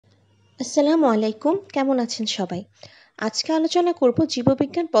আসসালামু আলাইকুম, কেমন আছেন সবাই? আজকে আলোচনা করব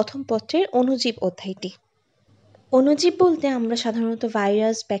জীববিজ্ঞান প্রথম পত্রের অণুজীব অধ্যায়টি। অণুজীব বলতে আমরা সাধারণত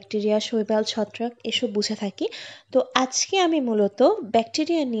ভাইরাস, ব্যাকটেরিয়া, শৈবাল, ছত্রাক এসব বুঝে থাকি। তো আজকে আমি মূলত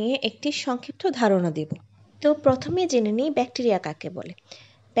ব্যাকটেরিয়া নিয়ে একটি সংক্ষিপ্ত ধারণা দেব। তো প্রথমে জেনে নিই ব্যাকটেরিয়া কাকে বলে।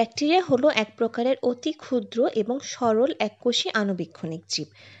 ব্যাকটেরিয়া হলো এক প্রকারের অতি ক্ষুদ্র এবং সরল এককোষী আণুবীক্ষণিক জীব।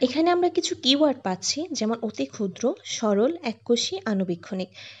 এখানে আমরা কিছু কিওয়ার্ড পাচ্ছি, যেমন অতি ক্ষুদ্র, সরল, এককোষী,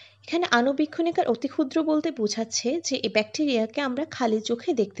 আণুবীক্ষণিক। এখানে আণুবীক্ষণিক আর অতি ক্ষুদ্র বলতে বোঝাচ্ছে যে এই ব্যাকটেরিয়াকে আমরা খালি চোখে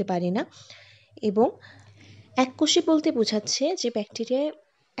দেখতে পারি না, এবং এককোষী বলতে বোঝাচ্ছে যে ব্যাকটেরিয়ায়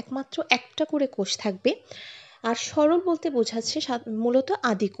একমাত্র একটা করে কোষ থাকবে। আর সরল বলতে বোঝাচ্ছে মূলত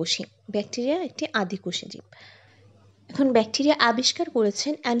আদিকোষী। ব্যাকটেরিয়া একটি আদিকোষী জীব। এখন ব্যাকটেরিয়া আবিষ্কার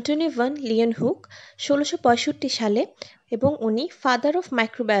করেছেন অ্যান্টনি ভান লিয়েনহুক 1665 সালে, এবং উনি ফাদার অফ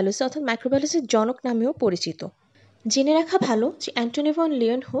মাইক্রোবায়োলজি অর্থাৎ মাইক্রোবায়োলজির জনক নামেও পরিচিত। জেনে রাখা ভালো যে অ্যান্টনি ভন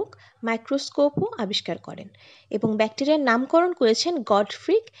লিয়েনহুক মাইক্রোস্কোপও আবিষ্কার করেন এবং ব্যাকটেরিয়ার নামকরণ করেছেন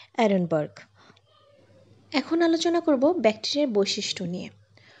গডফ্রিড অ্যারেনবার্গ। এখন আলোচনা করব ব্যাকটেরিয়ার বৈশিষ্ট্য নিয়ে।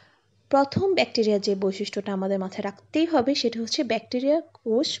 প্রথম ব্যাকটেরিয়ার যে বৈশিষ্ট্যটা আমাদের মাথায় রাখতেই হবে সেটা হচ্ছে ব্যাকটেরিয়া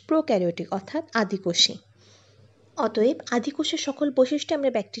কোষ প্রোক্যারিওটিক অর্থাৎ আদিকোষী। অতএব আদিকোষের সকল বৈশিষ্ট্য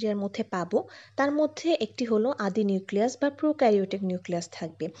আমরা ব্যাকটেরিয়ার মধ্যে পাবো। তার মধ্যে একটি হলো আদি নিউক্লিয়াস বা প্রোক্যারিওটিক নিউক্লিয়াস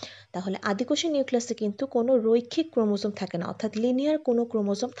থাকবে। তাহলে আদিকোষের নিউক্লিয়াসে কিন্তু কোনো রৈখিক ক্রোমোজোম থাকে না, অর্থাৎ লিনিয়ার কোনো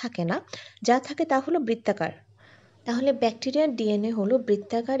ক্রোমোজোম থাকে না। যা থাকে তা হলো বৃত্তাকার। তাহলে ব্যাকটেরিয়ার ডিএনএ হলো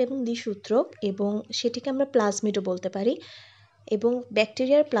বৃত্তাকার এবং দ্বিসূত্রক, এবং সেটিকে আমরা প্লাজমিডও বলতে পারি। এবং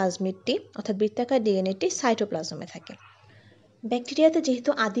ব্যাকটেরিয়ার প্লাজমিডটি অর্থাৎ বৃত্তাকার ডিএনএটি সাইটোপ্লাজমে থাকে। ব্যাকটেরিয়াতে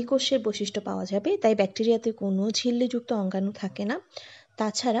যেহেতু আদিকোষের বৈশিষ্ট্য পাওয়া যাবে, তাই ব্যাকটেরিয়াতে কোনো ঝিল্লিযুক্ত অঙ্গাণু থাকে না।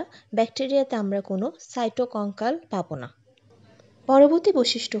 তাছাড়া ব্যাকটেরিয়াতে আমরা কোনো সাইটোকঙ্কাল পাবো না। পরবর্তী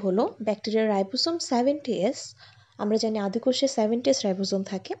বৈশিষ্ট্য হলো ব্যাকটেরিয়ার রাইবোসোম 70S। আমরা জানি আদিকোষে 70S রাইবোসোম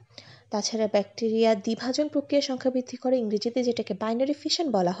থাকে। তাছাড়া ব্যাকটেরিয়া দ্বিভাজন প্রক্রিয়া সংখ্যা বৃদ্ধি করে, ইংরেজিতে যেটাকে বাইনারি ফিশন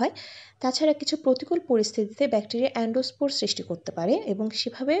বলা হয়। তাছাড়া কিছু প্রতিকূল পরিস্থিতিতে ব্যাকটেরিয়া অ্যান্ডোস্পোর সৃষ্টি করতে পারে এবং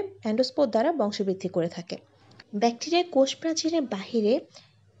সেভাবে অ্যান্ডোস্পোর দ্বারা বংশবৃদ্ধি করে থাকে। ব্যাকটেরিয়ার কোষ প্রাচীরের বাহিরে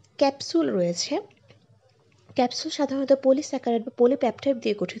ক্যাপসুল রয়েছে। ক্যাপসুল সাধারণত পলিস্যাকারাইড বা পলিপ্যাপটাইড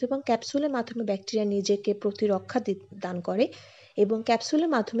দিয়ে গঠিত, এবং ক্যাপসুলের মাধ্যমে ব্যাকটেরিয়া নিজেকে প্রতিরক্ষা দান করে, এবং ক্যাপসুলের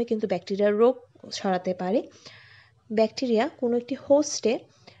মাধ্যমে কিন্তু ব্যাকটেরিয়ার রোগ ছড়াতে পারে। ব্যাকটেরিয়া কোনো একটি হোস্টে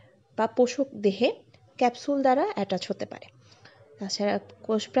বা পোষক দেহে ক্যাপসুল দ্বারা অ্যাটাচ হতে পারে। তাছাড়া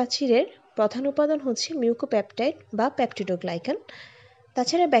কোষ প্রাচীরের প্রধান উপাদান হচ্ছে মিউকোপেপটাইড বা পেপটিডোগ্লাইকান।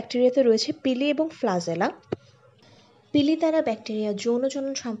 তাছাড়া ব্যাকটেরিয়াতে রয়েছে পিলি এবং ফ্লাজেলা। পিলি দ্বারা ব্যাকটেরিয়া যৌন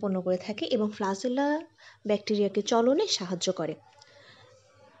চলন সম্পন্ন করে থাকে এবং ফ্লাজেলা ব্যাকটেরিয়াকে চলনে সাহায্য করে।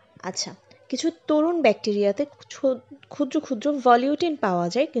 আচ্ছা, কিছু তরুণ ব্যাকটেরিয়াতে ক্ষুদ্র ক্ষুদ্র ভলিউটিন পাওয়া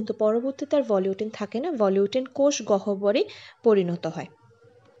যায়, কিন্তু পরবর্তীতে আর ভলিউটিন থাকে না, ভলিউটিন কোষ গহ্বরে পরিণত হয়।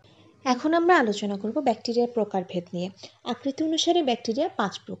 এখন আমরা আলোচনা করব ব্যাকটেরিয়ার প্রকারভেদ নিয়ে। আকৃতি অনুসারে ব্যাকটেরিয়া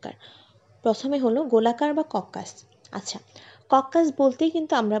 5 প্রকার। প্রথমে হলো গোলাকার বা কক্কাস। আচ্ছা, কক্কাস বলতেই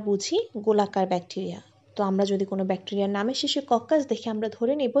কিন্তু আমরা বুঝি গোলাকার ব্যাকটেরিয়া। তো আমরা যদি কোনো ব্যাকটেরিয়ার নামের শেষে কক্কাস দেখে আমরা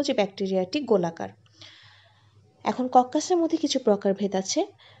ধরে নেব যে ব্যাকটেরিয়াটি গোলাকার। এখন কক্কাসের মধ্যে কিছু প্রকারভেদ আছে।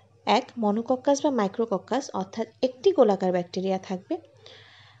 এক, মনোকক্কাস বা মাইক্রোকক্কাস, অর্থাৎ একটি গোলাকার ব্যাকটেরিয়া থাকবে।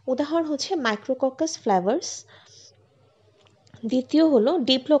 উদাহরণ হচ্ছে মাইক্রোকক্কাস ফ্লেভার্স। দ্বিতীয় হলো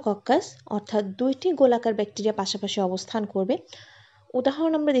ডিপ্লোকক্কাস, অর্থাৎ দুইটি গোলাকার ব্যাকটেরিয়া পাশাপাশি অবস্থান করবে।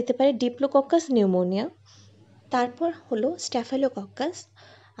 উদাহরণ আমরা দিতে পারি ডিপ্লোকক্কাস নিউমোনিয়া। তারপর হলো স্ট্যাফেলোকক্কাস।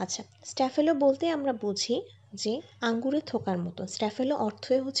 আচ্ছা, স্ট্যাফেলো বলতে আমরা বুঝি যে আঙ্গুরের থোকার মতন। স্ট্যাফেলো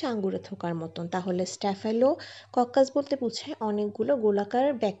অর্থই হচ্ছে আঙ্গুরের থোকার মতন। তাহলে স্ট্যাফেলোকক্কাস বলতে বোঝায় অনেকগুলো গোলাকার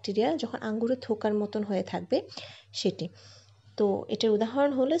ব্যাকটেরিয়া যখন আঙ্গুরের থোকার মতন হয়ে থাকবে সেটি। তো এটার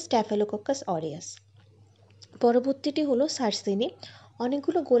উদাহরণ হলো স্ট্যাফেলোকক্কাস অরিয়াস। পরবর্তীটি হলো সার্সিনি।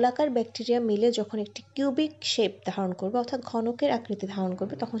 অনেকগুলো গোলাকার ব্যাকটেরিয়া মিলে যখন একটি কিউবিক শেপ ধারণ করবে অর্থাৎ ঘনকের আকৃতি ধারণ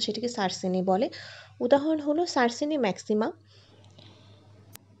করবে তখন সেটিকে সার্সিনি বলে। উদাহরণ হলো সার্সিনি ম্যাক্সিমা।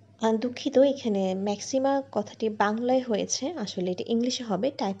 দুঃখিত, এখানে ম্যাক্সিমা কথাটি বাংলায় হয়েছে, আসলে এটি ইংলিশে হবে,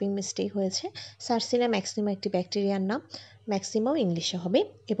 টাইপিং মিস্টেক হয়েছে। সার্সিনা ম্যাক্সিমা একটি ব্যাকটেরিয়ার নাম, ম্যাক্সিমাও ইংলিশে হবে,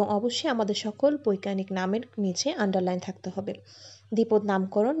 এবং অবশ্যই আমাদের সকল বৈজ্ঞানিক নামের নিচে আন্ডারলাইন থাকতে হবে দ্বিপদ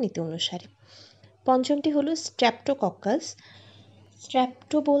নামকরণ নীতি অনুসারে। পঞ্চমটি হলো স্ট্রেপ্টোকক্কাস।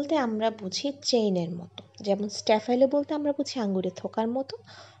 স্ট্রেপ্টো বলতে আমরা বুঝি চেইনের মতো, যেমন স্ট্যাফাইলো বলতে আমরা বুঝি আঙ্গুরের থোকার মতো,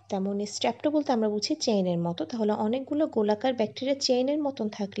 তেমনই স্ট্রেপ্টো বলতে আমরা বুঝি চেইনের মতো। তাহলে অনেকগুলো গোলাকার ব্যাকটেরিয়া চেইনের মতন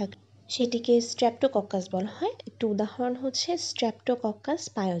থাকলে সেটিকে স্ট্রেপ্টোকক্কাস বলা হয়। একটি উদাহরণ হচ্ছে স্ট্রেপ্টোকক্কাস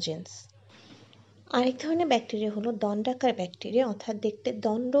পায়োজেন্স। আরেক ধরনের ব্যাকটেরিয়া হলো দণ্ডাকার ব্যাকটেরিয়া, অর্থাৎ দেখতে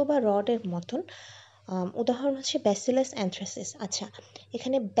দণ্ড বা রডের মতন। উদাহরণ হচ্ছে ব্যাসিলাস অ্যানথ্রাসিস। আচ্ছা,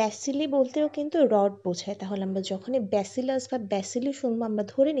 এখানে ব্যাসিলি বলতেও কিন্তু রড বোঝায়, তাহলে আমরা যখনই ব্যাসিলাস বা ব্যাসিলি শুনবো আমরা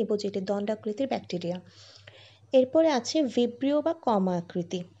ধরে নিব যে এটি দণ্ডাকৃতির ব্যাকটেরিয়া। এরপরে আছে ভিব্রিও বা কমা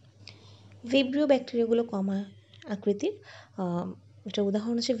আকৃতি। ভিব্রিও ব্যাকটেরিয়াগুলো কমা আকৃতির। এটার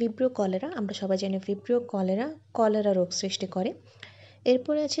উদাহরণ হচ্ছে ভিব্রিও কলেরা। আমরা সবাই জানি ভিব্রিও কলেরা রোগ সৃষ্টি করে।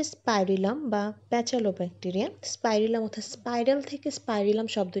 এরপরে আছে স্পাইরিলাম বা প্যাচালো ব্যাকটেরিয়া। স্পাইরিলাম অর্থাৎ স্পাইরাল থেকে স্পাইরিলাম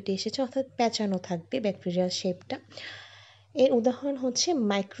শব্দটি এসেছে, অর্থাৎ প্যাঁচানো থাকবে ব্যাকটেরিয়ার শেপটা। এর উদাহরণ হচ্ছে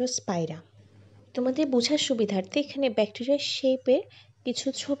মাইক্রোস্পাইরা। তোমাদের বোঝার সুবিধার্থে এখানে ব্যাকটেরিয়ার শেপের কিছু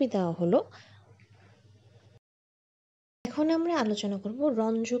ছবি দেওয়া হলো। এখন আমরা আলোচনা করব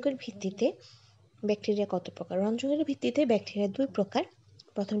রঞ্জকের ভিত্তিতে ব্যাকটেরিয়া কত প্রকার। রঞ্জকের ভিত্তিতে ব্যাকটেরিয়া দুই প্রকার।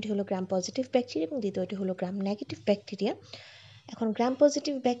 প্রথমটি হলো গ্রাম পজিটিভ ব্যাকটেরিয়া এবং দ্বিতীয়টি হলো গ্রাম নেগেটিভ ব্যাকটেরিয়া। এখন গ্রাম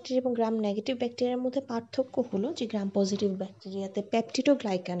পজিটিভ ব্যাকটেরিয়া এবং গ্রাম নেগেটিভ ব্যাকটেরিয়ার মধ্যে পার্থক্য হলো যে গ্রাম পজিটিভ ব্যাকটেরিয়াতে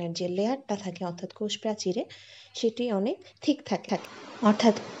পেপটিডোগ্লাইকানের যে লেয়ারটা থাকে অর্থাৎ কোষ প্রাচীরে সেটি অনেক ঠিক থাকে,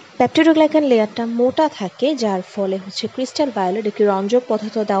 অর্থাৎ পেপটিডোগ্লাইকান লেয়ারটা মোটা থাকে, যার ফলে হচ্ছে ক্রিস্টাল ভায়োলেট একটি রঞ্জক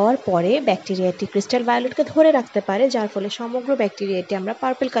পদার্থ দেওয়ার পরে ব্যাকটেরিয়াটি ক্রিস্টাল ভায়োলেটকে ধরে রাখতে পারে, যার ফলে সমগ্র ব্যাকটেরিয়াটি আমরা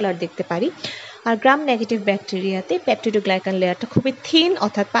পার্পল কালার দেখতে পারি। আর গ্রাম নেগেটিভ ব্যাকটেরিয়াতে পেপটিডোগ্লাইকান লেয়ারটা খুবই থিন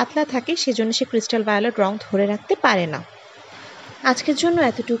অর্থাৎ পাতলা থাকে, সেজন্য সে ক্রিস্টাল ভায়োলেট রং ধরে রাখতে পারে না। আজকের জন্য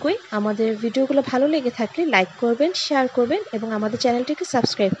এতটুকুই। আমাদের ভিডিওগুলো ভালো লেগে থাকলে লাইক করবেন, শেয়ার করবেন এবং আমাদের চ্যানেলটিকে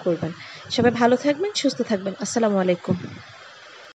সাবস্ক্রাইব করবেন। সবাই ভালো থাকবেন, সুস্থ থাকবেন। আসসালামু আলাইকুম।